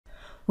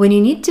When you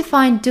need to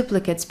find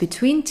duplicates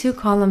between two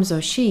columns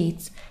or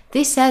sheets,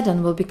 this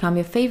add-on will become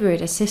your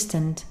favorite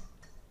assistant.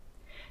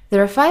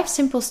 There are 5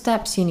 simple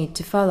steps you need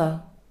to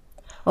follow.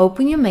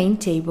 Open your main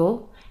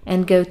table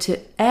and go to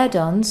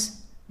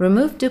Add-ons,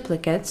 Remove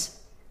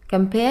Duplicates,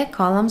 Compare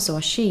Columns or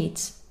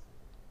Sheets.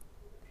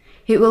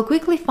 It will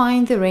quickly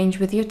find the range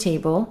with your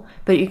table,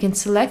 but you can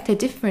select a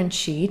different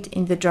sheet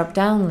in the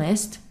drop-down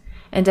list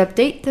and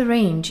update the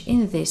range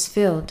in this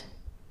field.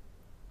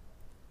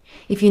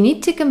 If you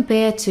need to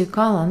compare 2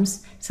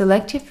 columns,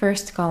 select your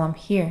first column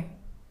here.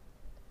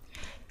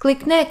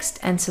 Click Next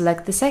and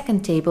select the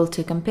second table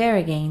to compare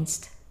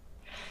against.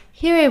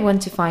 Here I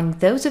want to find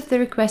those of the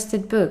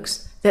requested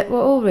books that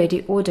were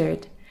already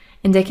ordered,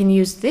 and I can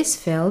use this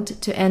field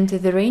to enter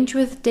the range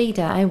with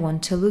data I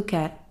want to look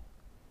at.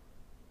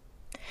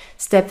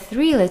 Step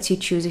 3 lets you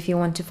choose if you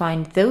want to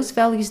find those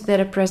values that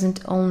are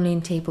present only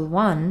in Table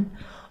 1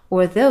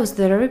 or those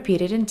that are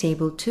repeated in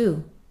Table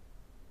 2.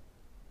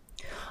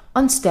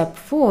 On Step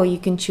 4, you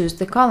can choose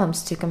the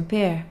columns to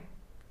compare.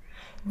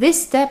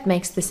 This step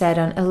makes this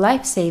add-on a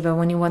lifesaver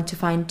when you want to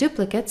find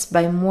duplicates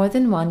by more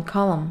than one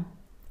column.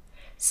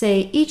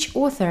 Say each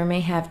author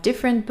may have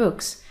different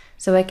books,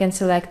 so I can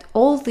select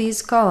all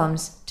these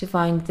columns to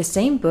find the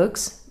same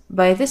books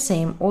by the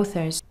same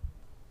authors.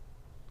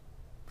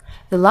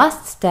 The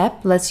last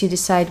step lets you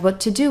decide what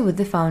to do with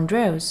the found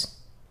rows.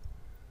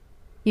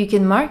 You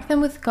can mark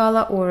them with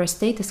color or a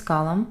status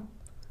column,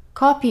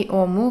 copy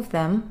or move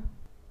them,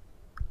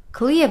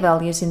 clear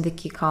values in the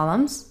key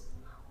columns,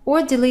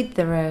 or delete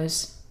the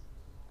rows.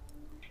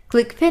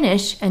 Click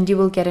Finish and you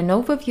will get an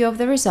overview of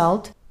the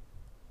result,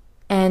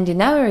 and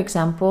in our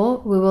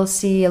example, we will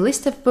see a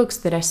list of books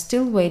that are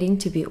still waiting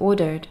to be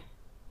ordered.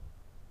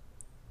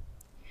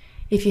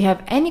 If you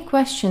have any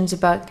questions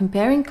about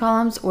comparing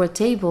columns or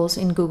tables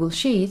in Google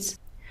Sheets,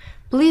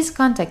 please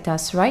contact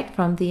us right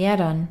from the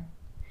add-on.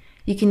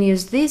 You can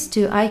use these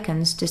 2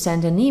 icons to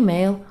send an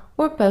email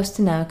or post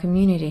in our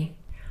community.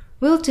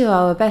 We'll do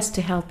our best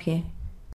to help you.